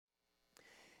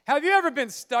Have you ever been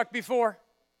stuck before?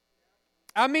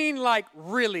 I mean, like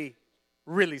really,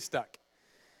 really stuck.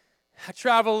 I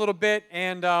travel a little bit,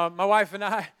 and my wife and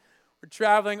I were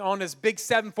traveling on this big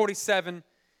 747,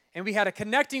 and we had a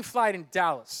connecting flight in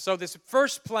Dallas. So this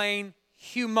first plane,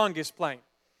 humongous plane.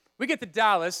 We get to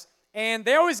Dallas, and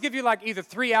they always give you like either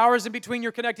 3 hours in between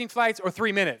your connecting flights or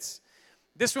 3 minutes.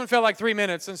 This one felt like 3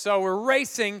 minutes, and so we're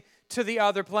racing to the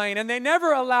other plane, and they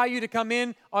never allow you to come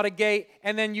in on a gate,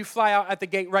 and then you fly out at the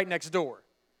gate right next door.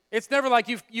 It's never like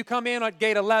you come in at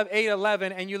gate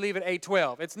 811 and you leave at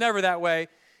 812. It's never that way.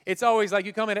 It's always like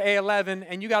you come in at A11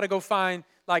 and you got to go find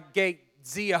like gate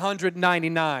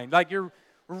Z199. Like you're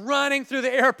running through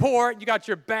the airport. You got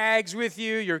your bags with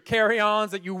you, your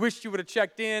carry-ons that you wished you would have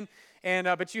checked in, and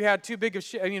but you had too big of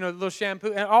little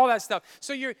shampoo and all that stuff.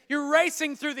 So you're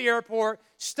racing through the airport,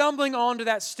 stumbling onto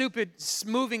that stupid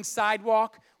moving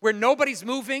sidewalk where nobody's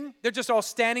moving. They're just all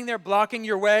standing there blocking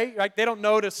your way. Like they don't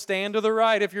know to stand to the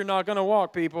right if you're not going to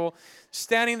walk, people.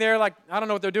 Standing there like, I don't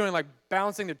know what they're doing, like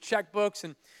balancing their checkbooks.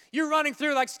 And you're running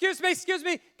through like, excuse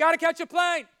me, got to catch a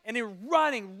plane. And they're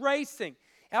running, racing.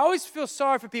 I always feel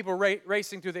sorry for people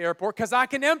racing through the airport because I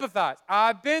can empathize.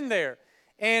 I've been there.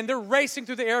 And they're racing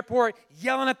through the airport,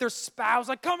 yelling at their spouse,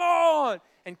 like, come on.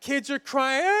 And kids are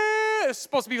crying. It's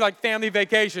supposed to be like family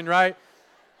vacation, right?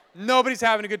 Nobody's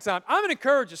having a good time. I'm an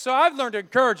encourager, so I've learned to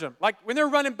encourage them. Like when they're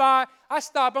running by, I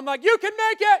stop. I'm like, you can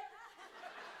make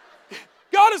it.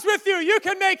 God is with you. You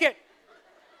can make it.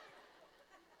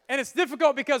 And it's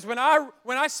difficult because when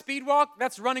I speed walk,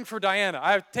 that's running for Diana.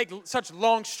 I take such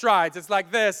long strides. It's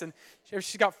like this, and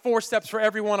she's got 4 steps for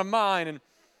every one of mine. And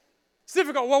it's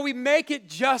difficult. Well, we make it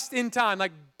just in time,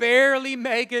 like barely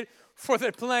make it for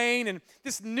the plane. And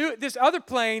this other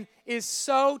plane is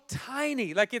so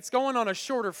tiny, like it's going on a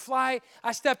shorter flight.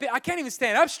 I step in, I can't even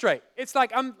stand up straight. It's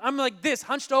like I'm like this,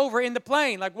 hunched over in the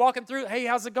plane, like walking through. Hey,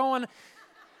 how's it going?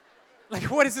 Like,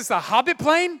 what is this? A Hobbit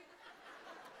plane?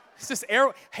 Is this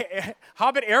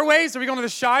Hobbit Airways? Are we going to the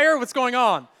Shire? What's going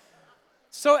on?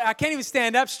 So I can't even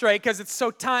stand up straight because it's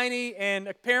so tiny, and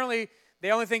apparently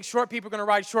they only think short people are going to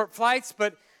ride short flights.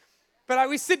 But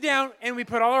we sit down and we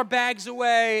put all our bags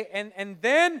away, and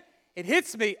then it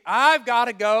hits me. I've got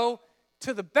to go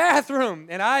to the bathroom,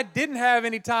 and I didn't have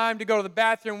any time to go to the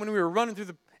bathroom when we were running through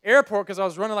the airport because I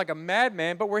was running like a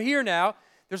madman. But we're here now.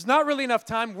 There's not really enough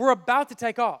time. We're about to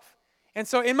take off. And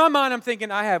so in my mind, I'm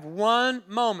thinking I have one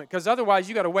moment because otherwise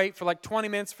you got to wait for like 20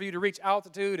 minutes for you to reach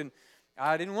altitude, and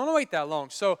I didn't want to wait that long.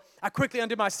 So I quickly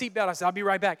undid my seatbelt. I said, I'll be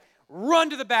right back. Run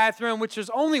to the bathroom, which is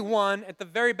only one at the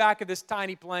very back of this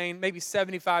tiny plane, maybe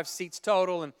 75 seats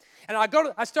total. And I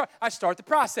start the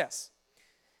process.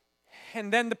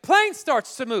 And then the plane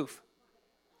starts to move,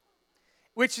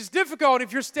 which is difficult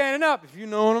if you're standing up, if you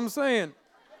know what I'm saying.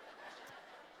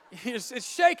 It's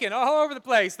shaking all over the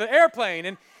place, the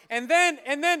airplane. And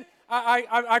then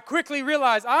I quickly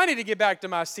realized I need to get back to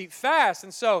my seat fast.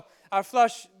 And so I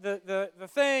flush the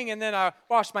thing, and then I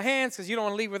wash my hands because you don't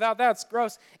want to leave without that. It's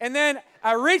gross. And then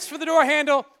I reach for the door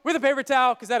handle with a paper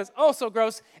towel because that is also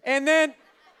gross. And then,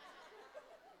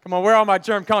 come on, where are all my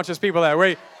germ-conscious people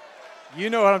at? You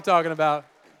know what I'm talking about.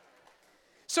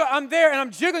 So I'm there, and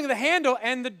I'm jiggling the handle,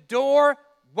 and the door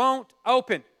won't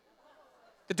open.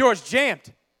 The door's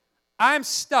jammed. I'm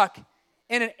stuck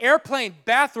in an airplane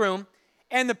bathroom,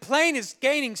 and the plane is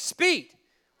gaining speed.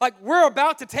 Like, we're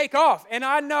about to take off. And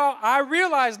I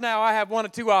realize now I have one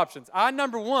of two options.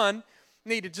 Number one,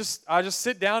 need to just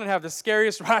sit down and have the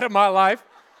scariest ride of my life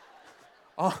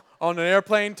on an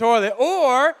airplane toilet.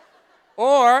 Or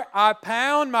I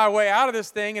pound my way out of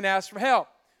this thing and ask for help.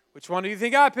 Which one do you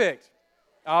think I picked?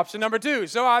 Option number 2.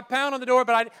 So I pound on the door,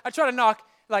 but I try to knock,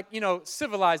 like,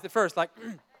 civilized at first. Like,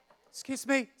 excuse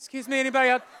me,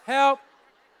 anybody out? Help.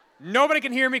 Nobody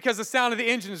can hear me because the sound of the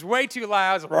engine is way too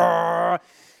loud.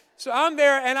 So I'm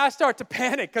there, and I start to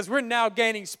panic because we're now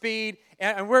gaining speed,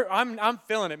 and I'm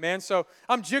feeling it, man. So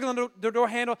I'm jiggling the door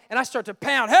handle, and I start to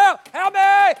pound. Help me,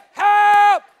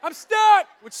 help! I'm stuck,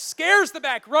 which scares the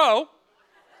back row.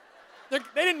 They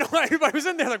didn't know anybody was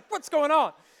in there. Like, what's going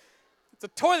on? It's a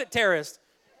toilet terrorist.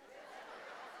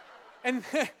 And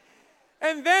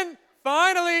then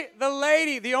finally, the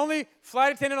lady, the only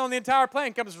flight attendant on the entire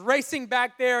plane, comes racing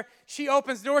back there. She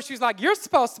opens the door. She's like, you're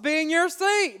supposed to be in your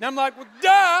seat. And I'm like, well,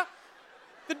 duh.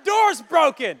 The door's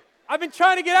broken. I've been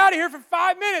trying to get out of here for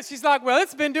 5 minutes. She's like, well,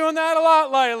 it's been doing that a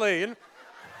lot lately. And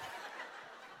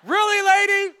really,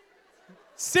 lady?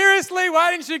 Seriously,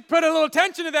 why didn't you put a little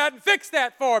attention to that and fix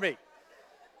that for me?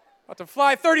 About to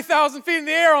fly 30,000 feet in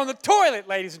the air on the toilet,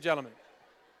 ladies and gentlemen.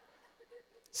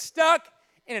 Stuck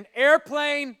in an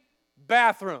airplane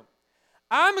bathroom.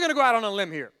 I'm going to go out on a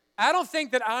limb here. I don't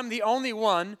think that I'm the only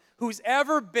one who's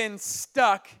ever been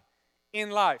stuck in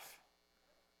life.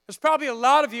 There's probably a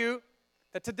lot of you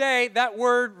that today that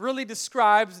word really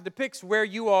describes and depicts where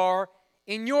you are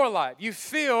in your life. You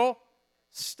feel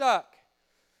stuck.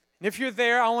 And if you're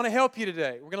there, I want to help you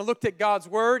today. We're going to look at God's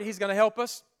word. He's going to help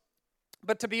us.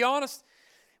 But to be honest,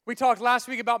 we talked last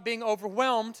week about being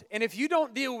overwhelmed. And if you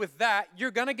don't deal with that,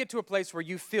 you're going to get to a place where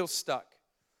you feel stuck.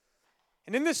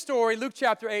 And in this story, Luke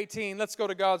chapter 18, let's go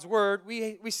to God's word.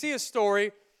 We see a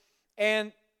story,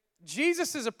 and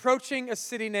Jesus is approaching a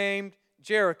city named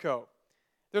Jericho.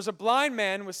 There's a blind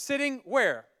man who was sitting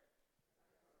where?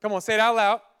 Come on, say it out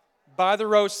loud. By the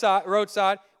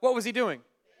roadside. What was he doing?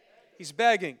 He's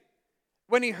begging.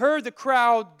 When he heard the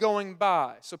crowd going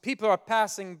by, so people are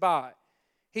passing by,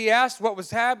 he asked what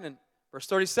was happening. Verse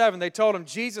 37, they told him,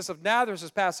 Jesus of Nazareth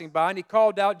is passing by, and he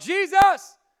called out,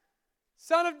 Jesus,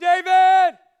 Son of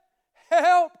David,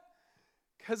 help,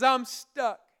 because I'm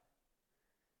stuck.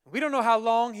 We don't know how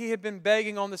long he had been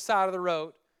begging on the side of the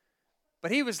road,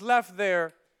 but he was left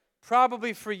there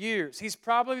probably for years. He's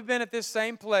probably been at this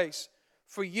same place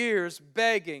for years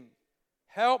begging,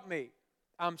 help me,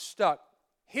 I'm stuck.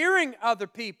 Hearing other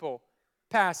people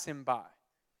pass him by.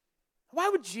 Why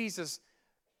would Jesus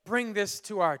bring this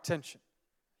to our attention?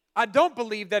 I don't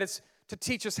believe that it's to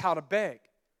teach us how to beg.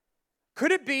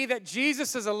 Could it be that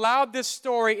Jesus has allowed this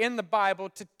story in the Bible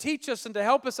to teach us and to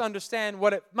help us understand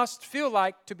what it must feel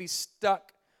like to be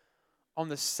stuck on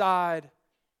the side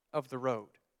of the road?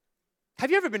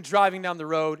 Have you ever been driving down the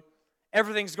road?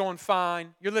 Everything's going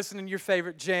fine. You're listening to your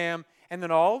favorite jam. And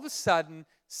then all of a sudden,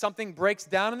 something breaks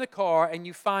down in the car and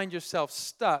you find yourself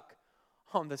stuck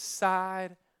on the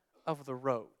side of the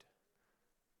road.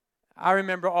 I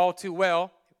remember all too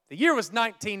well, the year was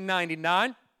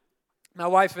 1999. My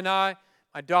wife and I,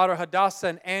 my daughter Hadassah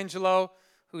and Angelo,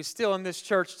 who's still in this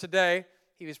church today,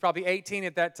 he was probably 18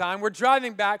 at that time, we're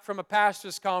driving back from a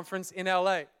pastor's conference in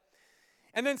L.A.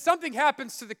 And then something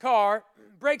happens to the car,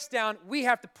 breaks down, we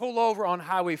have to pull over on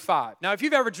Highway 5. Now, if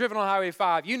you've ever driven on Highway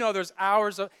 5, you know there's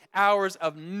hours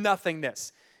of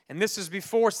nothingness. And this is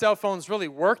before cell phones really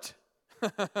worked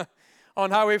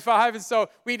on Highway 5. And so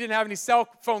we didn't have any cell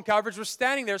phone coverage. We're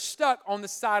standing there stuck on the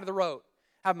side of the road.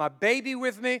 I have my baby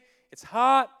with me. It's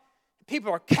hot.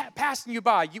 People are passing you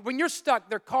by. When you're stuck,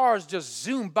 their cars just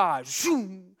zoom by.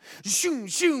 Zoom, zoom,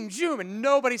 zoom, zoom, and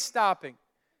nobody's stopping.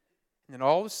 And then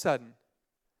all of a sudden,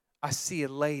 I see a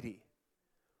lady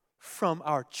from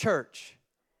our church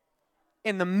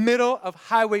in the middle of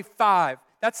Highway 5.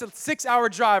 That's a 6-hour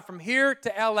drive from here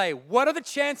to L.A. What are the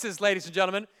chances, ladies and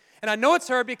gentlemen? And I know it's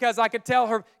her because I could tell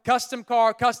her custom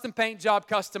car, custom paint job,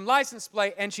 custom license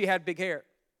plate, and she had big hair.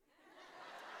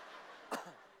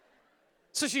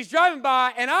 So she's driving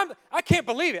by, and I can't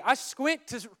believe it. I squint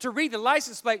to read the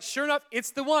license plate. Sure enough, it's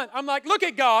the one. I'm like, look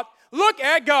at God. Look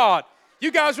at God.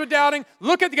 You guys were doubting.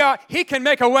 Look at God. He can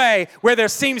make a way where there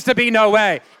seems to be no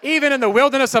way. Even in the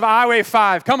wilderness of Highway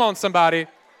 5. Come on, somebody.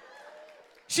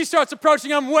 She starts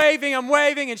approaching. I'm waving,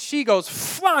 and she goes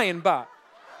flying by.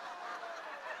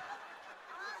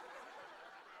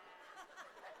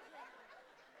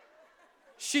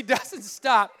 She doesn't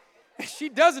stop. She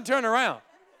doesn't turn around.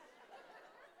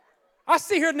 I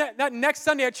see her that next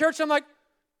Sunday at church. I'm like,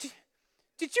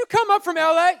 did you come up from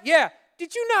L.A.? Yeah.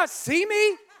 Did you not see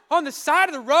me on the side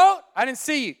of the road? I didn't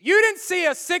see you. You didn't see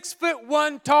a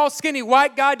 6'1" tall, skinny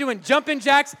white guy doing jumping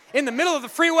jacks in the middle of the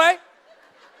freeway?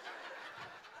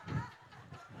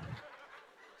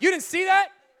 You didn't see that?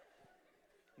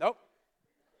 Nope.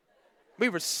 We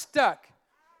were stuck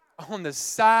on the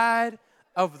side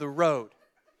of the road.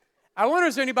 I wonder,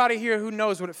 is there anybody here who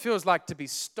knows what it feels like to be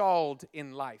stalled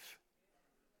in life?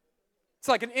 It's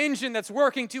like an engine that's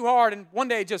working too hard and one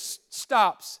day it just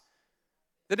stops.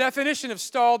 The definition of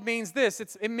stalled means this.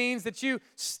 It means that you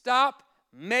stop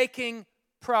making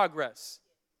progress.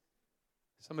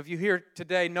 Some of you here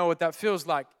today know what that feels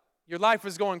like. Your life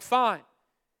was going fine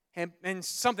and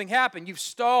something happened. You've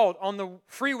stalled on the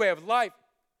freeway of life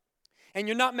and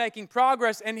you're not making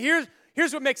progress. And here's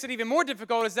what makes it even more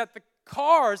difficult is that the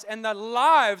cars and the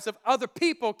lives of other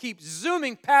people keep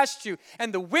zooming past you,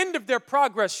 and the wind of their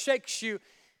progress shakes your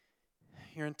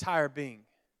entire being.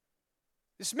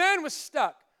 This man was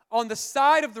stuck on the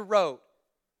side of the road.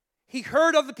 He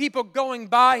heard other people going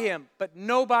by him, but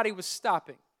nobody was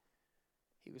stopping.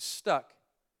 He was stuck.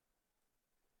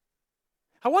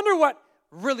 I wonder what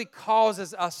really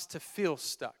causes us to feel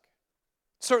stuck.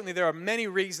 Certainly there are many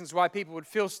reasons why people would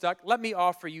feel stuck. Let me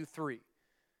offer you 3.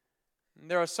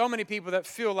 There are so many people that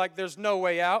feel like there's no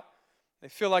way out. They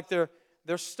feel like they're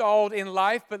stalled in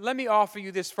life. But let me offer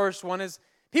you this first one is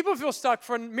People feel stuck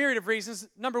for a myriad of reasons.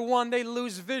 Number one, they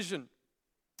lose vision.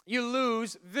 You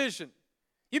lose vision.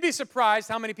 You'd be surprised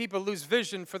how many people lose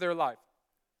vision for their life.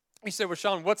 You say, well,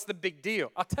 Shaun, what's the big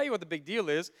deal? I'll tell you what the big deal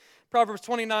is. Proverbs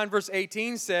 29, verse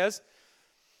 18 says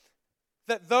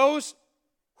that those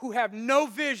who have no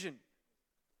vision,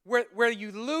 where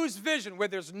you lose vision, where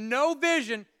there's no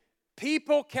vision,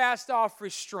 people cast off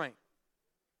restraint.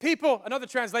 People, another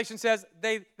translation says,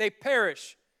 they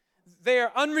perish. They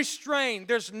are unrestrained.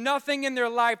 There's nothing in their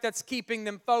life that's keeping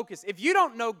them focused. If you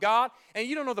don't know God, and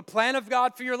you don't know the plan of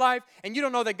God for your life, and you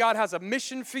don't know that God has a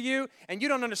mission for you, and you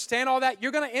don't understand all that,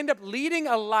 you're going to end up leading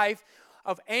a life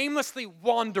of aimlessly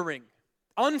wandering,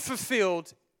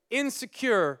 unfulfilled,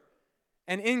 insecure,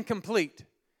 and incomplete.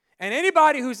 And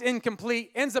anybody who's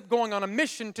incomplete ends up going on a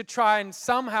mission to try and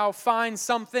somehow find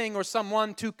something or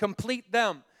someone to complete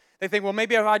them. They think, well,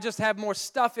 maybe if I just have more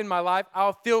stuff in my life,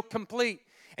 I'll feel complete.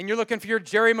 And you're looking for your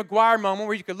Jerry Maguire moment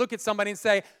where you could look at somebody and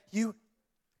say, you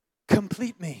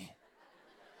complete me.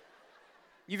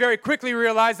 You very quickly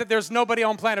realize that there's nobody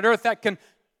on planet Earth that can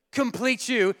complete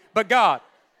you but God.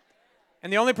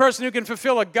 And the only person who can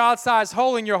fulfill a God-sized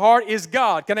hole in your heart is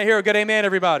God. Can I hear a good amen,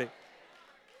 everybody?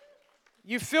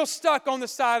 You feel stuck on the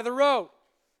side of the road.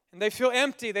 And they feel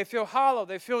empty, they feel hollow,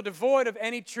 they feel devoid of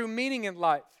any true meaning in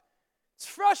life. It's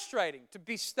frustrating to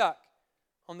be stuck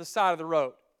on the side of the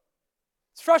road.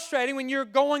 It's frustrating when you're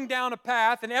going down a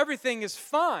path and everything is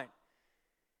fine.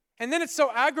 And then it's so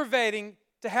aggravating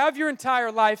to have your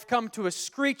entire life come to a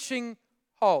screeching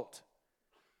halt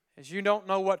as you don't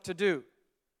know what to do.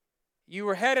 You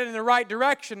were headed in the right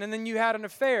direction and then you had an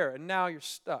affair and now you're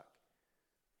stuck.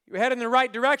 You were headed in the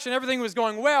right direction, everything was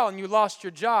going well, and you lost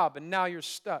your job, and now you're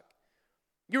stuck.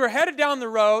 You were headed down the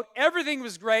road, everything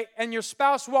was great, and your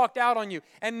spouse walked out on you,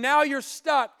 and now you're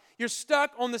stuck. You're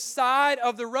stuck on the side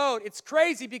of the road. It's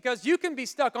crazy because you can be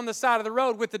stuck on the side of the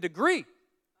road with a degree.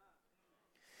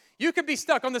 You can be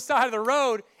stuck on the side of the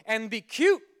road and be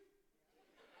cute.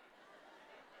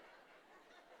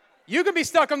 You can be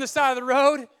stuck on the side of the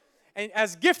road, and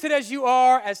as gifted as you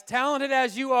are, as talented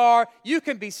as you are, you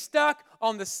can be stuck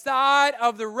on the side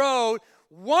of the road,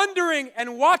 wondering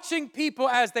and watching people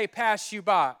as they pass you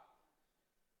by.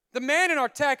 The man in our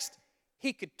text,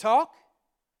 he could talk,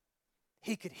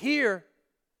 he could hear,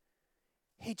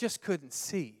 he just couldn't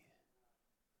see.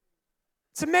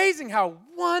 It's amazing how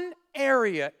one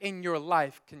area in your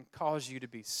life can cause you to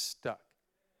be stuck.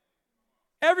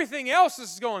 Everything else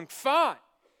is going fine,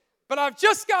 but I've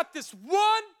just got this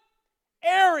one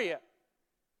area,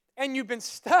 and you've been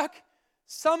stuck,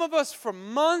 some of us for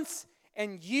months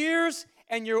and years,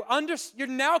 and you're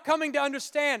now coming to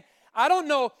understand, I don't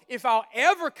know if I'll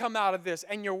ever come out of this,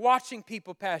 and you're watching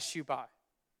people pass you by.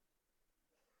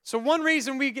 So one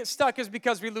reason we get stuck is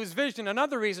because we lose vision.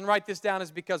 Another reason, write this down,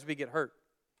 is because we get hurt.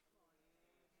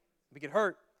 We get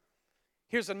hurt.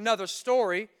 Here's another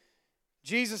story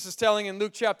Jesus is telling in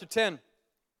Luke chapter 10.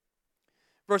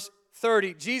 Verse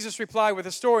 30, Jesus replied with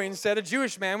a story and said, a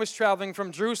Jewish man was traveling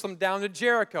from Jerusalem down to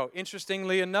Jericho.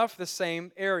 Interestingly enough, the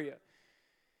same area.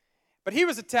 But he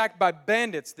was attacked by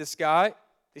bandits, this guy.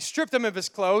 They stripped him of his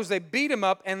clothes, they beat him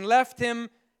up, and left him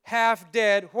half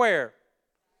dead where?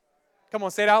 Come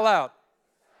on, say it out loud.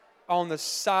 On the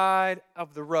side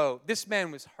of the road. This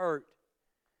man was hurt.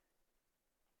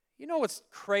 You know what's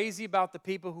crazy about the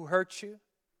people who hurt you?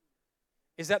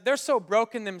 Is that they're so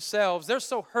broken themselves, they're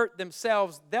so hurt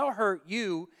themselves, they'll hurt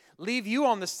you, leave you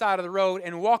on the side of the road,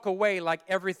 and walk away like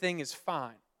everything is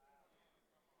fine.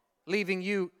 Leaving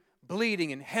you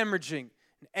bleeding and hemorrhaging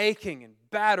and aching and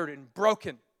battered and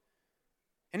broken.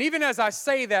 And even as I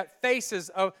say that,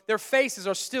 their faces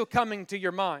are still coming to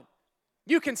your mind.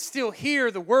 You can still hear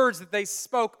the words that they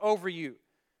spoke over you.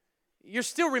 You're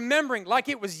still remembering like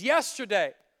it was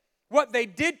yesterday what they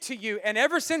did to you. And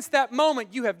ever since that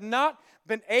moment, you have not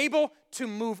been able to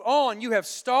move on. You have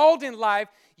stalled in life.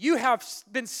 You have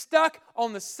been stuck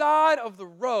on the side of the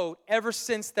road ever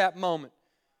since that moment.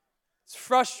 It's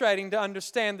frustrating to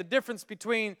understand the difference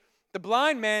between the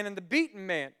blind man and the beaten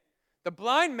man. The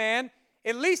blind man,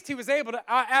 at least he was able to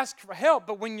ask for help,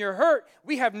 but when you're hurt,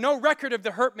 we have no record of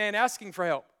the hurt man asking for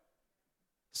help.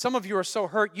 Some of you are so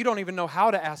hurt, you don't even know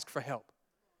how to ask for help.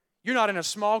 You're not in a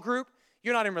small group.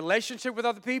 You're not in relationship with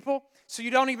other people, so you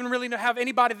don't even really have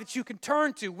anybody that you can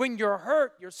turn to. When you're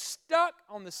hurt, you're stuck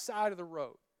on the side of the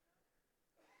road.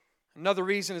 Another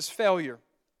reason is failure.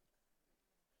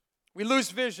 We lose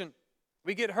vision,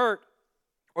 we get hurt,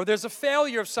 or there's a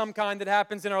failure of some kind that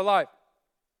happens in our life.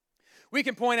 We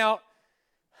can point out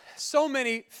so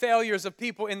many failures of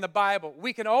people in the Bible.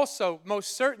 We can also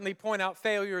most certainly point out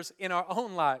failures in our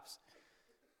own lives.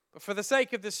 But for the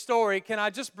sake of this story, can I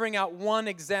just bring out one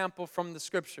example from the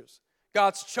Scriptures?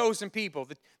 God's chosen people,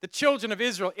 the children of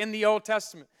Israel in the Old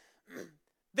Testament.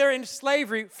 They're in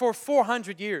slavery for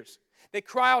 400 years. They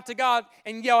cry out to God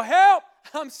and yell, "Help,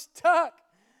 I'm stuck."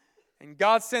 And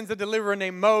God sends a deliverer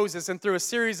named Moses, and through a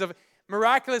series of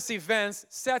miraculous events,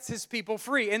 sets his people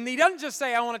free. And he doesn't just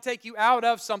say, "I want to take you out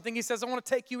of something." He says, "I want to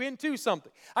take you into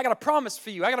something. I got a promise for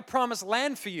you. I got a promised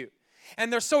land for you."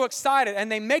 And they're so excited,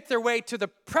 and they make their way to the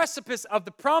precipice of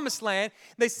the promised land.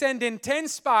 They send in 10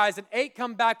 spies, and 8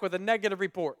 come back with a negative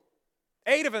report.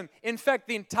 8 of them infect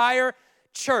the entire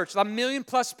church, 1 million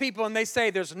plus people, and they say,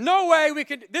 "There's no way we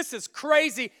could, this is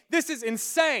crazy, this is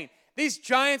insane. These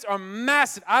giants are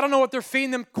massive. I don't know what they're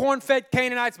feeding them, corn-fed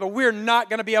Canaanites, but we're not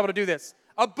going to be able to do this.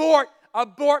 Abort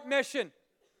mission."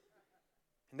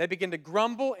 And they begin to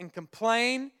grumble and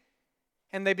complain,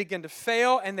 and they begin to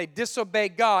fail, and they disobey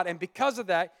God. And because of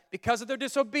that, because of their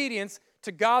disobedience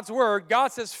to God's word,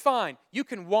 God says, "Fine, you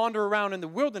can wander around in the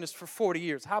wilderness for 40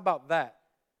 years. How about that?"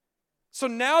 So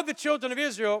now the children of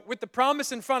Israel, with the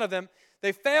promise in front of them,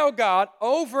 they fail God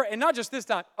over, and not just this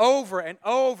time, over and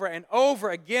over and over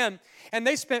again. And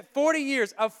they spent 40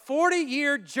 years, a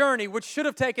 40-year journey, which should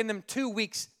have taken them 2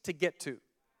 weeks to get to.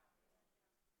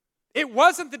 It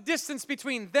wasn't the distance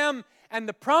between them and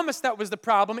the promise that was the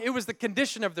problem. It was the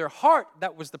condition of their heart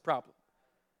that was the problem.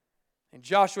 In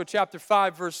Joshua chapter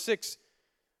 5, verse 6,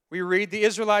 we read, "The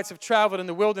Israelites have traveled in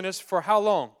the wilderness for how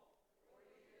long?"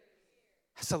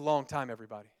 That's a long time,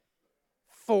 everybody.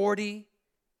 40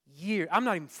 years. I'm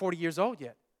not even 40 years old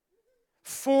yet.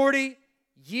 40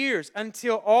 years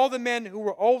until all the men who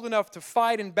were old enough to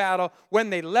fight in battle when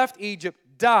they left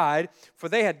Egypt died, for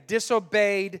they had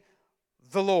disobeyed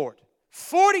the Lord.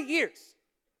 40 years.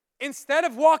 Instead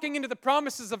of walking into the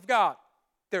promises of God,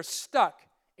 they're stuck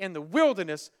in the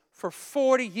wilderness for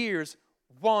 40 years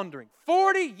wandering.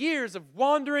 40 years of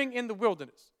wandering in the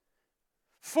wilderness.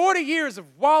 40 years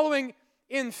of wallowing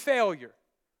in failure.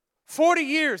 40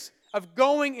 years of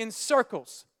going in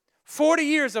circles. 40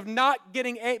 years of not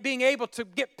being able to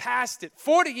get past it.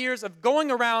 40 years of going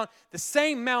around the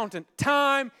same mountain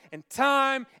time and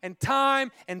time and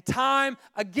time and time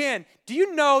again. Do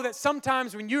you know that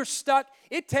sometimes when you're stuck,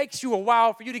 it takes you a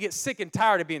while for you to get sick and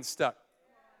tired of being stuck?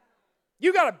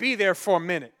 You got to be there for a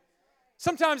minute.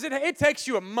 Sometimes it takes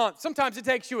you a month. Sometimes it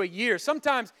takes you a year.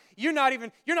 Sometimes you're not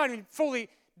even fully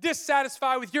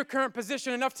dissatisfied with your current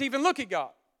position enough to even look at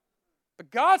God. But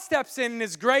God steps in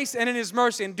His grace and in His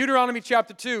mercy. In Deuteronomy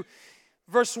chapter 2,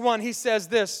 verse 1, He says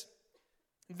this,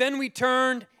 "Then we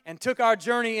turned and took our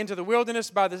journey into the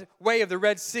wilderness by the way of the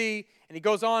Red Sea." And He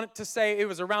goes on to say it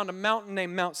was around a mountain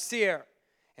named Mount Seir.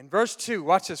 And verse 2,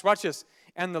 watch this.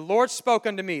 "And the Lord spoke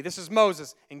unto me," this is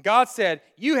Moses, "and God said,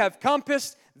 you have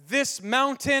compassed this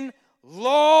mountain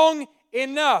long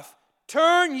enough.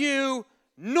 Turn you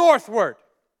northward."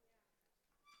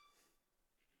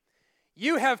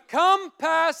 You have come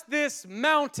past this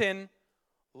mountain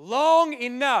long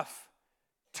enough.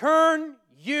 Turn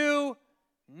you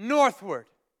northward.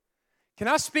 Can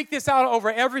I speak this out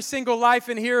over every single life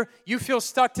in here? You feel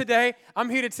stuck today?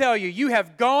 I'm here to tell you, you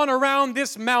have gone around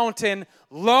this mountain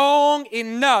long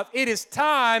enough. It is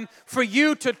time for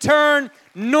you to turn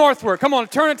northward. Come on,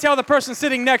 turn and tell the person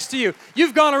sitting next to you,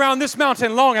 you've gone around this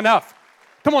mountain long enough.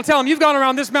 Come on, tell them, you've gone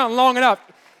around this mountain long enough.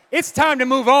 It's time to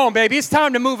move on, baby. It's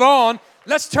time to move on.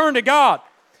 Let's turn to God.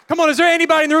 Come on, is there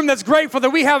anybody in the room that's grateful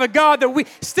that we have a God that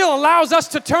still allows us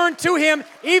to turn to Him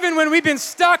even when we've been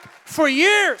stuck for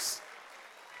years?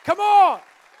 Come on.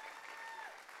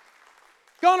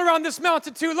 Gone around this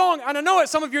mountain too long. And I know it,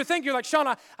 some of you are thinking, you're like,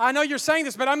 "Shaun, I know you're saying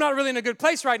this, but I'm not really in a good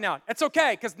place right now." It's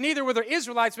okay, because neither were the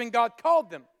Israelites when God called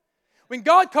them. When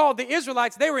God called the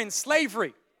Israelites, they were in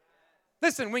slavery.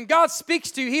 Listen, when God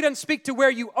speaks to you, He doesn't speak to where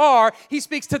you are. He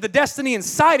speaks to the destiny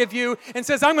inside of you and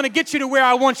says, "I'm going to get you to where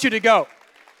I want you to go."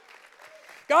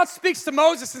 God speaks to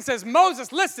Moses and says,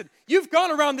 "Moses, listen, you've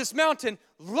gone around this mountain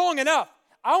long enough.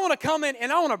 I want to come in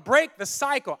and I want to break the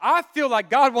cycle." I feel like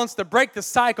God wants to break the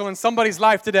cycle in somebody's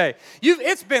life today.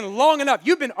 It's been long enough.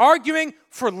 You've been arguing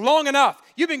for long enough.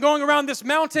 You've been going around this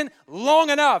mountain long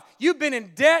enough. You've been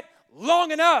in debt long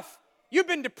enough. You've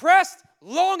been depressed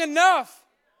long enough.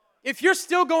 If you're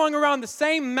still going around the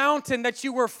same mountain that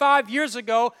you were 5 years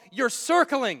ago, you're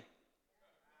circling.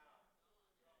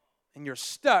 And you're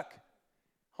stuck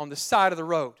on the side of the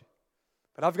road.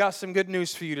 But I've got some good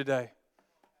news for you today.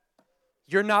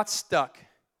 You're not stuck.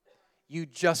 You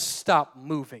just stop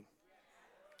moving.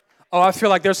 Oh, I feel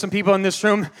like there's some people in this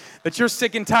room that you're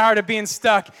sick and tired of being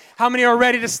stuck. How many are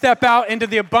ready to step out into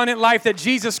the abundant life that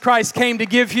Jesus Christ came to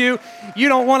give you? You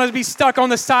don't want to be stuck on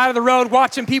the side of the road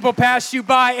watching people pass you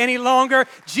by any longer.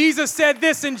 Jesus said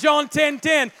this in John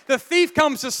 10:10, the thief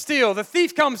comes to steal, the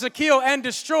thief comes to kill and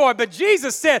destroy. But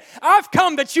Jesus said, I've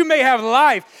come that you may have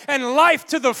life and life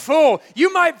to the full.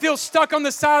 You might feel stuck on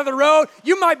the side of the road.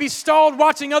 You might be stalled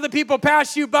watching other people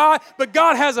pass you by, but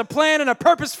God has a plan and a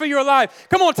purpose for your life.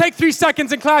 Come on, take 3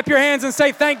 seconds and clap your hands and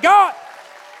say, thank God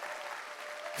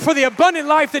for the abundant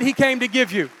life that He came to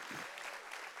give you.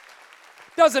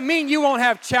 Doesn't mean you won't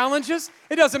have challenges.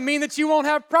 It doesn't mean that you won't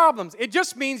have problems. It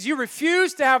just means you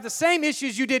refuse to have the same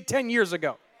issues you did 10 years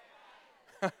ago.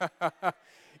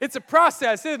 It's a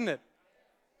process, isn't it?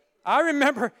 I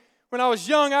remember when I was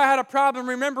young, I had a problem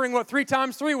remembering what 3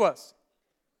 times 3 was.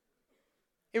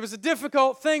 It was a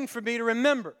difficult thing for me to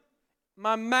remember,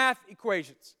 my math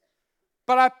equations.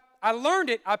 But I learned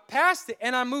it, I passed it,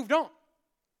 and I moved on.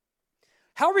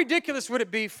 How ridiculous would it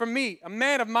be for me, a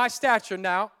man of my stature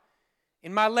now,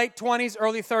 in my late 20s,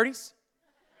 early 30s,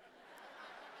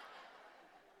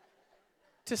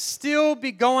 to still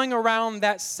be going around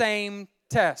that same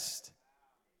test?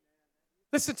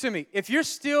 Listen to me. If you're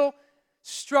still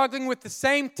struggling with the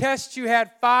same test you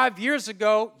had 5 years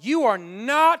ago, you are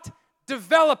not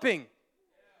developing.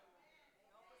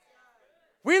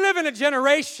 We live in a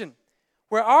generation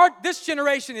where this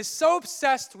generation is so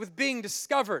obsessed with being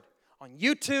discovered on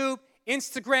YouTube,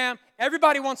 Instagram.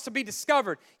 Everybody wants to be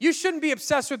discovered. You shouldn't be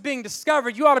obsessed with being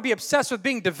discovered. You ought to be obsessed with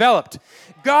being developed.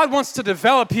 God wants to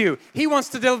develop you. He wants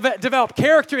to develop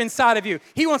character inside of you.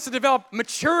 He wants to develop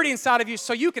maturity inside of you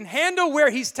so you can handle where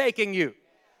He's taking you.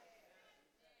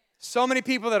 So many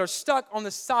people that are stuck on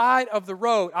the side of the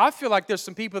road. I feel like there's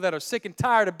some people that are sick and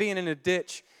tired of being in a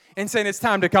ditch and saying it's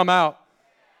time to come out.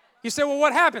 You say, well,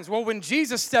 what happens? Well, when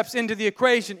Jesus steps into the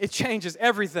equation, it changes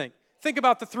everything. Think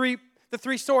about the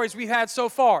three stories we've had so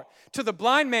far. To the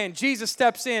blind man, Jesus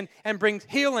steps in and brings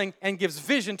healing and gives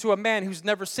vision to a man who's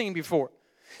never seen before.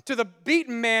 To the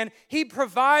beaten man, He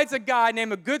provides a guy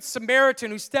named a Good Samaritan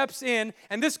who steps in,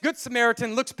 and this Good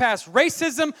Samaritan looks past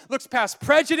racism, looks past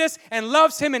prejudice, and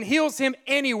loves him and heals him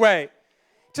anyway.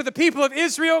 To the people of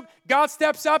Israel, God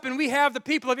steps up, and we have the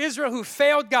people of Israel who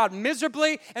failed God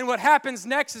miserably. And what happens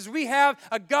next is we have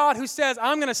a God who says,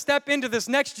 I'm going to step into this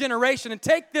next generation and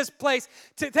take this place,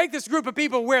 to take this group of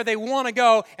people where they want to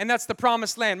go, and that's the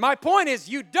promised land. My point is,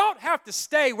 you don't have to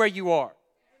stay where you are.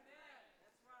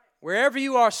 Wherever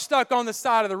you are stuck on the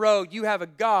side of the road, you have a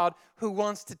God who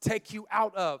wants to take you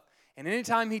out of. And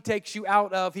anytime He takes you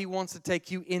out of, He wants to take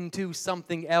you into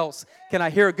something else. Can I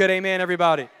hear a good amen,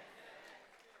 everybody?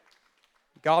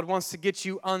 God wants to get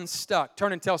you unstuck.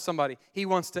 Turn and tell somebody, He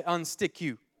wants to unstick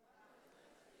you.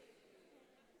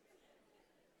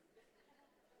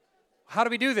 How do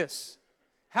we do this?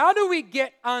 How do we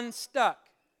get unstuck?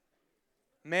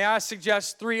 May I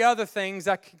suggest 3 other things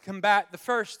that can combat the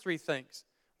first 3 things?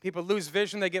 People lose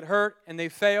vision, they get hurt, and they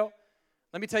fail.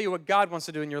 Let me tell you what God wants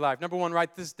to do in your life. Number 1,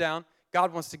 write this down.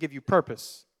 God wants to give you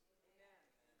purpose.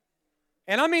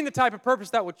 And I mean the type of purpose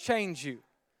that will change you.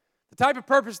 The type of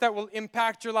purpose that will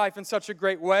impact your life in such a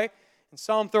great way. In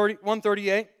Psalm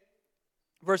 138,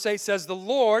 verse 8 says, the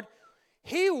Lord,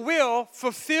 He will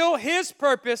fulfill His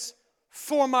purpose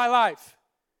for my life.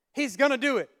 He's going to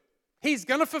do it. He's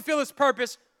going to fulfill His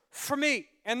purpose for me.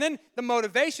 And then the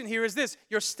motivation here is this: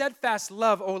 your steadfast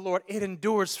love, O Lord, it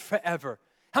endures forever.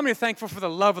 How many are thankful for the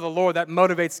love of the Lord that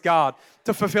motivates God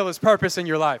to fulfill His purpose in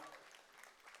your life?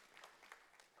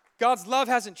 God's love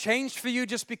hasn't changed for you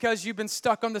just because you've been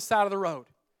stuck on the side of the road.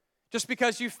 Just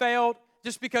because you failed,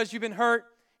 just because you've been hurt.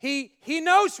 He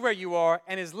knows where you are,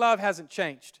 and His love hasn't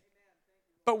changed.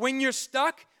 But when you're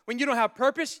stuck, when you don't have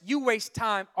purpose, you waste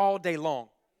time all day long.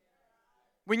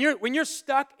 When you're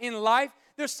stuck in life,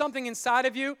 there's something inside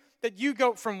of you that you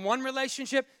go from one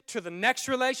relationship to the next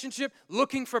relationship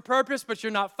looking for purpose, but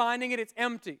you're not finding it. It's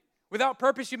empty. Without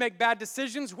purpose, you make bad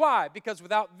decisions. Why? Because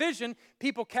without vision,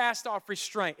 people cast off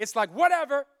restraint. It's like,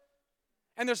 whatever.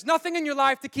 And there's nothing in your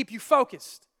life to keep you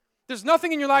focused. There's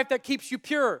nothing in your life that keeps you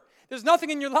pure. There's nothing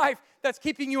in your life that's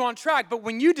keeping you on track. But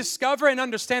when you discover and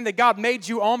understand that God made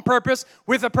you on purpose,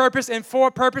 with a purpose, and for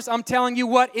a purpose, I'm telling you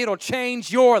what, it'll change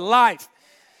your life.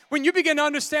 When you begin to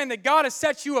understand that God has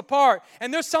set you apart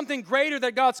and there's something greater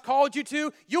that God's called you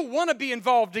to, you'll want to be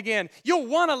involved again. You'll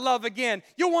want to love again.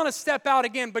 You'll want to step out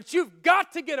again. But you've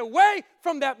got to get away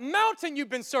from that mountain you've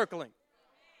been circling.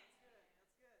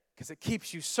 Because it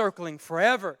keeps you circling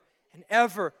forever and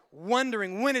ever,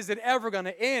 wondering, when is it ever going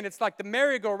to end? It's like the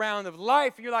merry-go-round of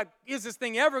life. You're like, is this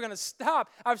thing ever going to stop?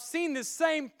 I've seen this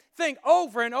same thing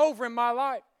over and over in my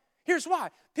life. Here's why.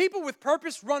 People with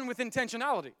purpose run with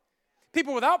intentionality.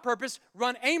 People without purpose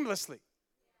run aimlessly.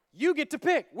 You get to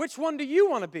pick. Which one do you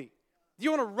want to be? Do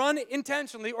you want to run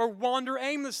intentionally or wander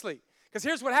aimlessly? Because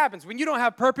here's what happens. When you don't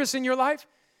have purpose in your life,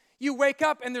 you wake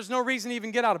up and there's no reason to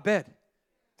even get out of bed.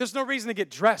 There's no reason to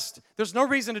get dressed. There's no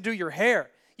reason to do your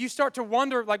hair. You start to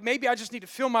wonder, like, maybe I just need to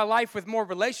fill my life with more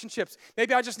relationships.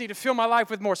 Maybe I just need to fill my life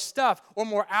with more stuff or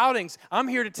more outings. I'm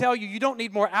here to tell you, you don't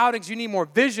need more outings. You need more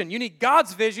vision. You need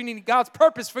God's vision. You need God's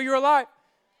purpose for your life.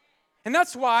 And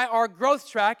that's why our growth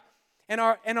track and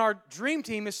our dream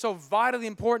team is so vitally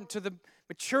important to the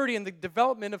maturity and the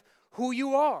development of who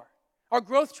you are. Our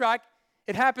growth track,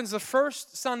 it happens the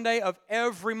first Sunday of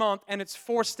every month, and it's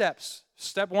 4 steps.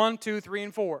 Step 1, 2, 3,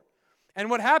 and 4. And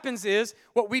what happens is,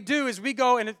 what we do is we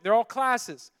go, and they're all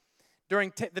classes.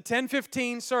 During the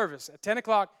 10:15 service, at 10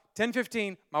 o'clock,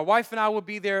 10:15, my wife and I will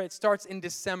be there. It starts in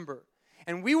December.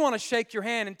 And we want to shake your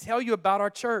hand and tell you about our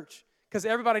church, because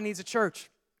everybody needs a church.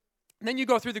 And then you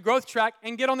go through the growth track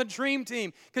and get on the dream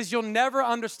team, because you'll never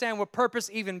understand what purpose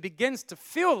even begins to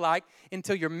feel like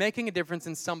until you're making a difference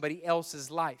in somebody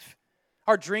else's life.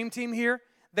 Our dream team here,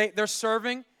 they're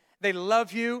serving. They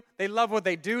love you. They love what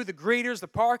they do, the greeters, the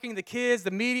parking, the kids,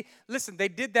 the media. Listen, they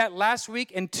did that last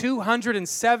week, and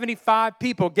 275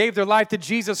 people gave their life to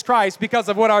Jesus Christ because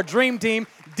of what our dream team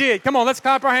did. Come on, let's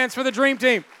clap our hands for the dream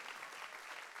team.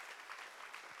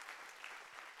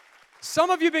 Some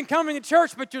of you have been coming to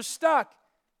church, but you're stuck.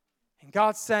 And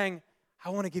God's saying, I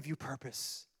want to give you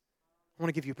purpose. I want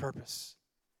to give you purpose.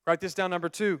 Write this down, number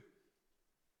 2.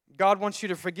 God wants you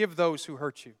to forgive those who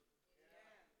hurt you.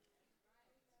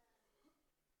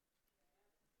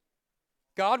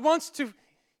 God wants to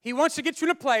get you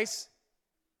in a place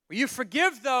where you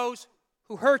forgive those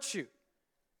who hurt you.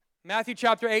 Matthew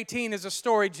chapter 18 is a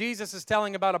story Jesus is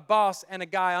telling about a boss and a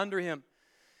guy under him.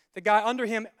 The guy under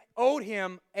him owed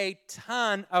him a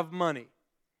ton of money.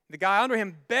 The guy under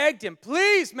him begged him,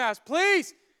 please, master,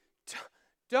 please,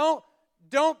 don't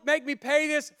make me pay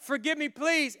this. Forgive me,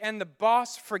 please. And the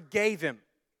boss forgave him.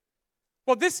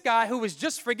 Well, this guy who was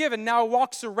just forgiven now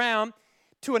walks around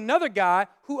to another guy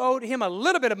who owed him a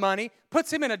little bit of money,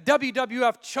 puts him in a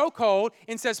WWF chokehold,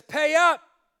 and says, pay up.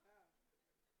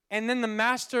 And then the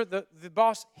master, the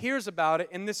boss, hears about it,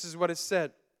 and this is what is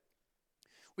said.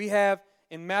 We have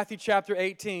in Matthew chapter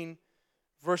 18,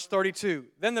 verse 32.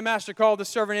 Then the master called the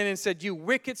servant in and said, you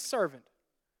wicked servant,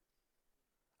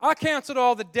 I canceled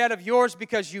all the debt of yours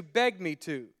because you begged me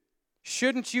to.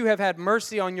 Shouldn't you have had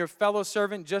mercy on your fellow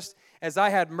servant just as I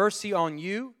had mercy on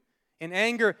you? In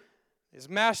anger, his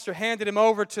master handed him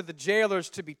over to the jailers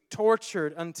to be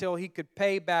tortured until he could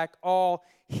pay back all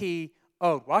he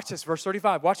owed. Watch this, verse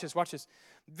 35. Watch this.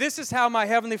 This is how my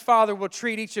heavenly Father will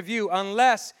treat each of you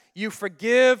unless you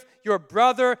forgive your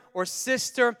brother or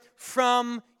sister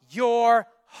from your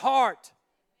heart.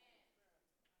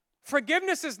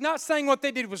 Forgiveness is not saying what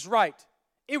they did was right.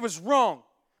 It was wrong.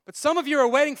 But some of you are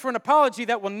waiting for an apology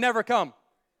that will never come.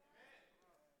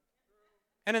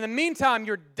 And in the meantime,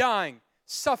 you're dying,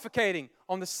 suffocating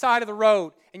on the side of the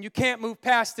road, and you can't move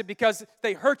past it because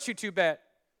they hurt you too bad.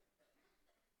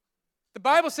 The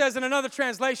Bible says in another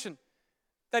translation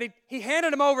that he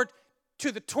handed him over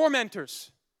to the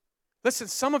tormentors. Listen,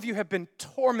 some of you have been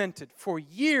tormented for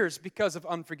years because of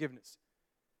unforgiveness.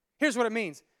 Here's what it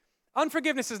means.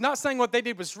 Unforgiveness is not saying what they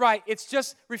did was right. It's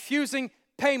just refusing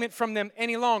payment from them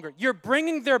any longer. You're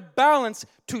bringing their balance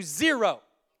to zero.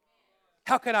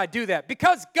 How can I do that?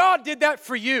 Because God did that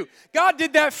for you. God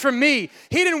did that for me.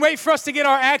 He didn't wait for us to get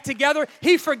our act together.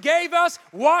 He forgave us,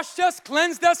 washed us,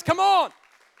 cleansed us. Come on.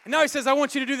 And now he says, I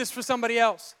want you to do this for somebody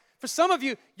else. For some of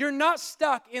you, you're not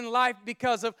stuck in life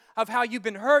because of how you've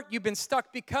been hurt. You've been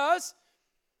stuck because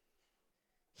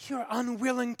you're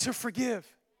unwilling to forgive.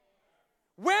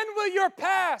 When will your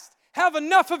past have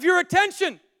enough of your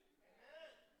attention?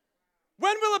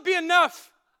 When will it be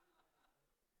enough?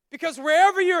 Because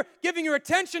wherever you're giving your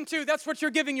attention to, that's what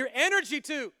you're giving your energy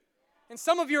to. And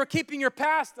some of you are keeping your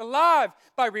past alive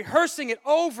by rehearsing it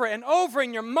over and over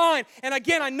in your mind. And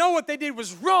again, I know what they did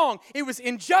was wrong. It was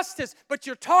injustice, but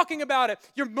you're talking about it.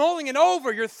 You're mulling it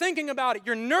over. You're thinking about it.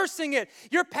 You're nursing it.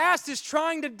 Your past is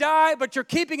trying to die, but you're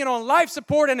keeping it on life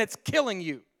support, and it's killing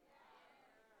you.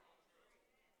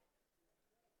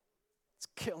 It's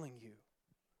killing you.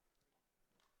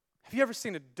 Have you ever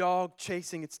seen a dog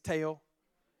chasing its tail?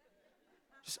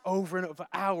 Just over and over,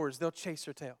 hours, they'll chase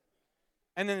their tail.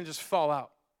 And then they just fall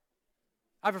out.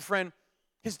 I have a friend,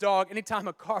 his dog, anytime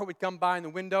a car would come by in the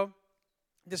window,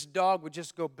 this dog would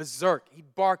just go berserk.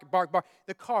 He'd bark.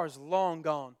 The car is long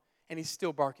gone, and he's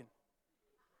still barking.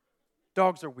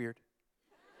 Dogs are weird.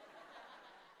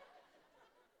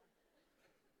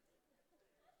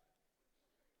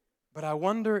 But I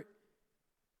wonder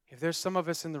if there's some of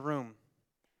us in the room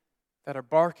that are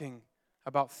barking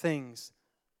about things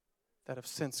that have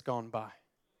since gone by.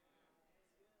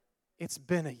 It's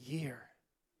been a year.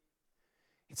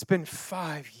 It's been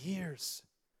 5 years.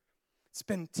 It's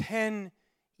been 10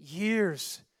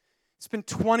 years. It's been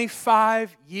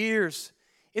 25 years.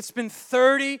 It's been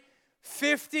 30,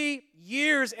 50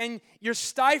 years, and you're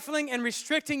stifling and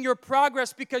restricting your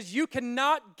progress because you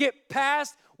cannot get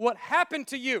past what happened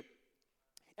to you.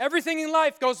 Everything in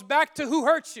life goes back to who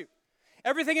hurt you.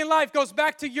 Everything in life goes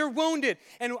back to you're wounded.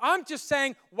 And I'm just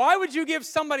saying, why would you give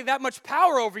somebody that much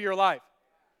power over your life?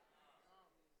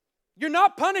 You're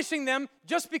not punishing them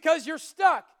just because you're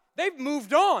stuck. They've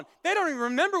moved on. They don't even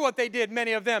remember what they did,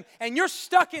 many of them. And you're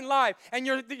stuck in life, and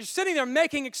you're sitting there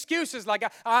making excuses like,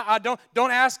 I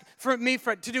don't ask for me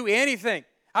to do anything.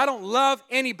 I don't love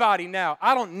anybody now.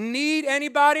 I don't need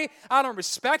anybody. I don't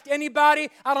respect anybody.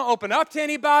 I don't open up to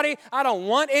anybody. I don't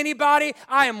want anybody.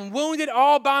 I am wounded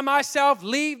all by myself.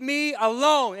 Leave me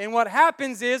alone. And what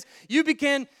happens is you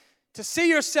begin to see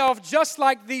yourself just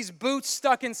like these boots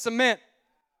stuck in cement.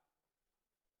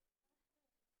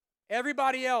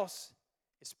 Everybody else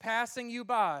is passing you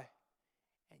by,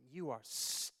 and you are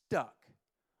stuck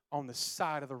on the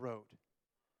side of the road.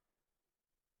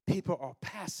 People are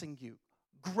passing you,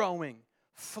 growing,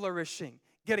 flourishing,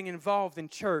 getting involved in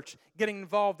church, getting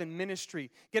involved in ministry,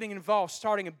 getting involved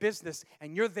starting a business,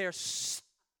 and you're there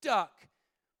stuck.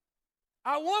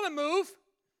 I want to move,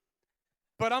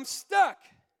 but I'm stuck.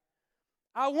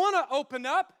 I want to open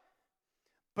up,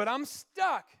 but I'm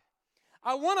stuck.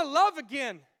 I want to love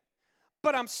again,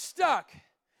 but I'm stuck.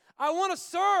 I want to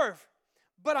serve,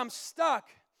 but I'm stuck.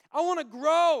 I want to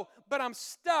grow, but I'm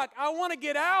stuck. I want to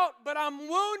get out, but I'm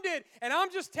wounded. And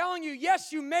I'm just telling you,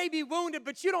 yes, you may be wounded,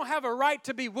 but you don't have a right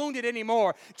to be wounded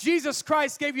anymore. Jesus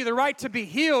Christ gave you the right to be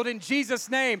healed in Jesus'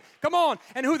 name. Come on.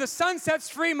 And who the Son sets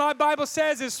free, my Bible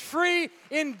says, is free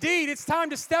indeed. It's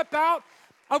time to step out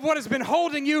of what has been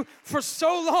holding you for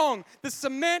so long. The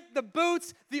cement, the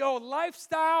boots, the old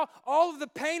lifestyle, all of the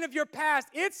pain of your past.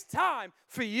 It's time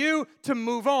for you to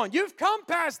move on. You've come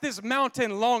past this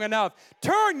mountain long enough.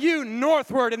 Turn you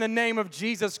northward in the name of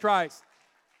Jesus Christ.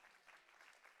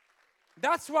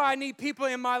 That's why I need people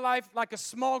in my life like a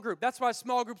small group. That's why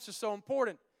small groups are so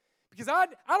important. Because I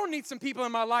don't need some people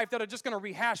in my life that are just going to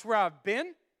rehash where I've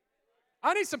been.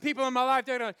 I need some people in my life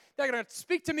that are going to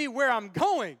speak to me where I'm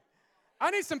going. I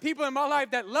need some people in my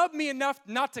life that love me enough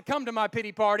not to come to my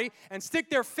pity party and stick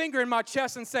their finger in my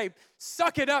chest and say,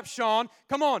 suck it up, Shaun.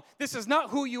 Come on, this is not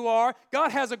who you are.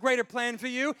 God has a greater plan for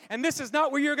you, and this is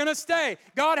not where you're going to stay.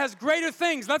 God has greater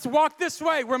things. Let's walk this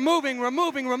way. We're moving.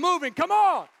 Come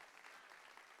on.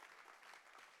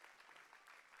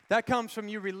 That comes from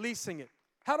you releasing it.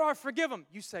 How do I forgive them?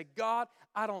 You say, God,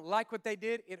 I don't like what they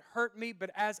did. It hurt me,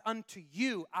 but as unto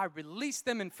you, I release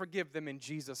them and forgive them in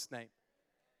Jesus' name.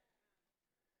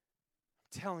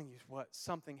 Telling you what,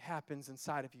 something happens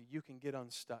inside of you. You can get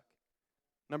unstuck.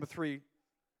 Number 3,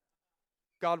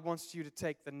 God wants you to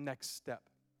take the next step.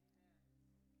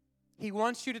 He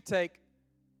wants you to take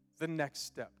the next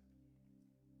step.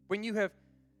 When you have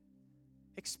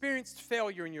experienced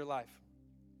failure in your life,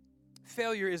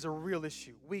 failure is a real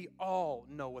issue. We all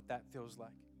know what that feels like.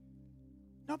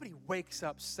 Nobody wakes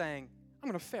up saying, I'm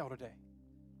going to fail today.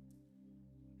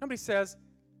 Nobody says,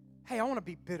 hey, I want to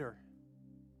be bitter.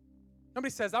 Nobody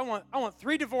says, I want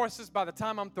 3 divorces by the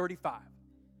time I'm 35.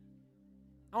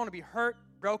 I want to be hurt,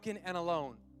 broken, and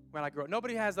alone when I grow up.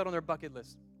 Nobody has that on their bucket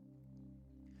list.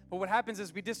 But what happens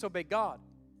is we disobey God.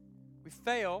 We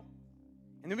fail,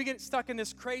 and then we get stuck in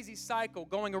this crazy cycle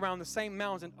going around the same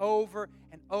mountain over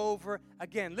and over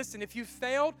again. Listen, if you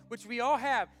failed, which we all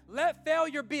have, let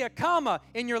failure be a comma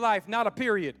in your life, not a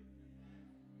period.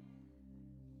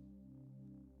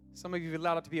 Some of you have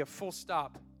allowed it to be a full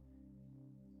stop.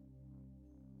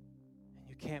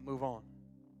 Can't move on.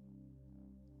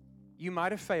 You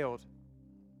might have failed,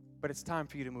 but it's time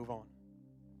for you to move on.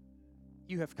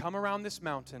 You have come around this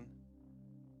mountain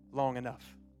long enough.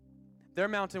 Their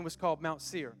mountain was called Mount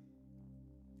Seir.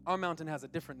 Our mountain has a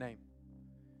different name.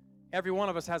 Every one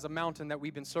of us has a mountain that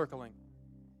we've been circling.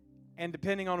 And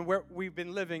depending on where we've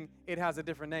been living, it has a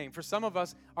different name. For some of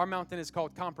us, our mountain is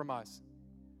called compromise.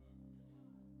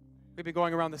 We've been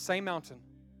going around the same mountain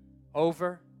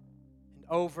over and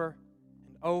over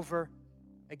over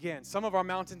again. Some of our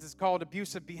mountains is called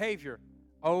abusive behavior,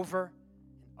 over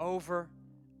and over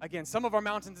again. Some of our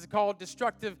mountains is called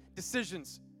destructive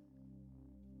decisions.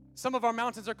 Some of our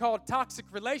mountains are called toxic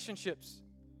relationships,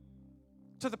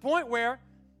 to the point where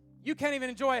you can't even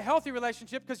enjoy a healthy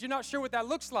relationship because you're not sure what that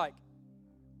looks like.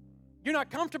 You're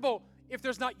not comfortable if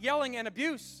there's not yelling and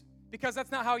abuse. because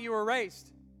that's not how you were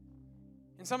raised.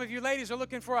 And some of you ladies are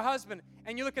looking for a husband,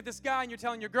 and you look at this guy and you're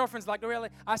telling your girlfriends, like, really,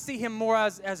 I see him more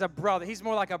as a brother. He's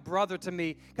more like a brother to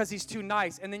me because he's too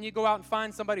nice. And then you go out and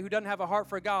find somebody who doesn't have a heart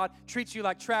for God, treats you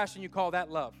like trash, and you call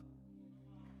that love.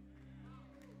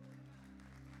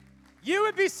 You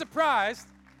would be surprised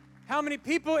how many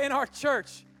people in our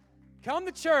church come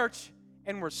to church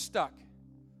and we're stuck.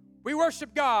 We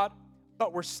worship God,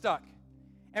 but we're stuck.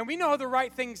 And we know the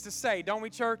right things to say, don't we,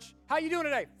 church? How you doing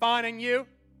today? Fine, and you?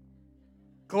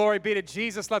 Glory be to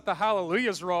Jesus. Let the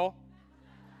hallelujahs roll.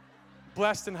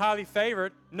 Blessed and highly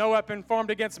favored. No weapon formed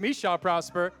against me shall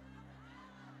prosper.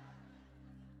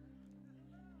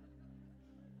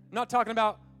 I'm not talking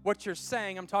about what you're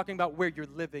saying. I'm talking about where you're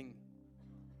living.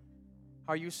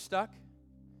 Are you stuck?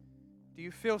 Do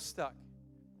you feel stuck?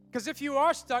 Because if you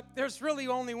are stuck, there's really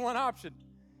only one option.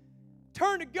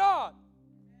 Turn to God.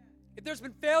 If there's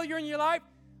been failure in your life,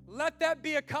 let that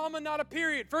be a comma, not a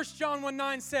period. 1 John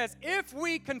 1:9 says, if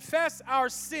we confess our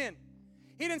sin,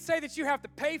 he didn't say that you have to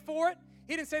pay for it.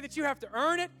 He didn't say that you have to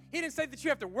earn it. He didn't say that you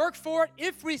have to work for it.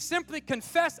 If we simply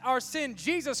confess our sin,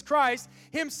 Jesus Christ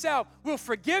himself will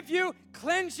forgive you,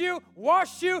 cleanse you,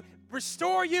 wash you,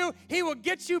 restore you. He will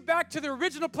get you back to the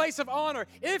original place of honor.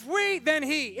 If we, then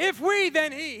he. If we,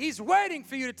 then he. He's waiting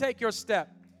for you to take your step.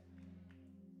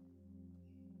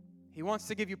 He wants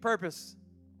to give you purpose.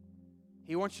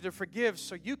 He wants you to forgive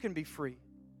so you can be free.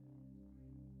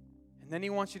 And then he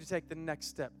wants you to take the next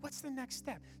step. What's the next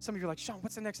step? Some of you are like, Shaun,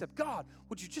 what's the next step? God,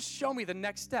 would you just show me the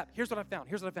next step? Here's what I found.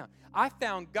 Here's what I found. I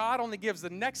found God only gives the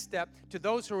next step to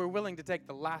those who are willing to take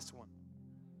the last one.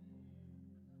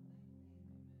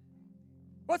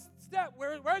 What's the step?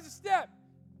 Where's the step?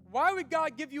 Why would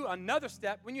God give you another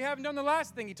step when you haven't done the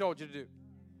last thing he told you to do?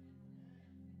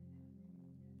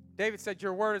 David said,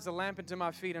 your word is a lamp unto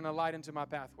my feet and a light unto my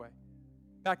pathway.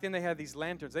 Back then they had these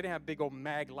lanterns. They didn't have big old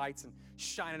mag lights and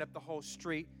shining up the whole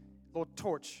street. Little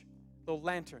torch, little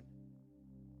lantern.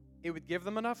 It would give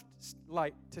them enough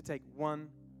light to take one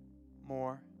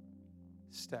more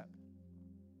step.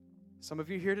 Some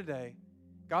of you here today,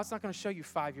 God's not going to show you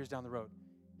 5 years down the road.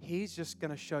 He's just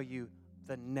going to show you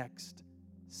the next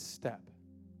step.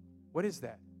 What is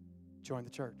that? Join the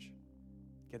church.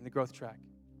 Get in the growth track.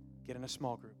 Get in a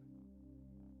small group.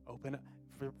 Open up.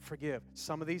 Forgive.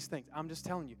 Some of these things, I'm just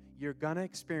telling you, you're going to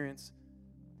experience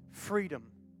freedom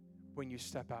when you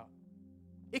step out.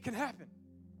 It can happen.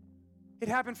 It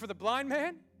happened for the blind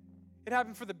man. It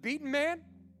happened for the beaten man.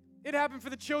 It happened for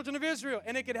the children of Israel.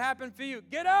 And it could happen for you.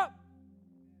 Get up.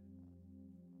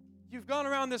 You've gone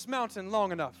around this mountain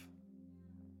long enough.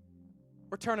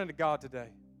 We're turning to God today.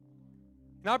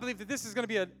 And I believe that this is going to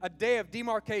be a day of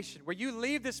demarcation where you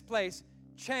leave this place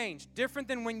changed, different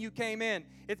than when you came in.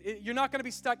 You're not going to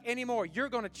be stuck anymore. You're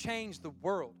going to change the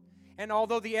world. And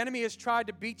although the enemy has tried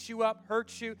to beat you up,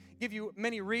 hurt you, give you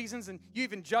many reasons, and you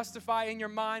even justify in your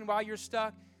mind why you're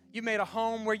stuck, you made a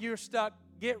home where you're stuck.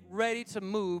 Get ready to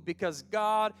move because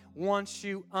God wants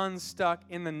you unstuck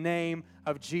in the name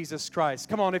of Jesus Christ.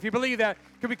 Come on, if you believe that,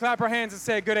 could we clap our hands and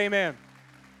say a good amen?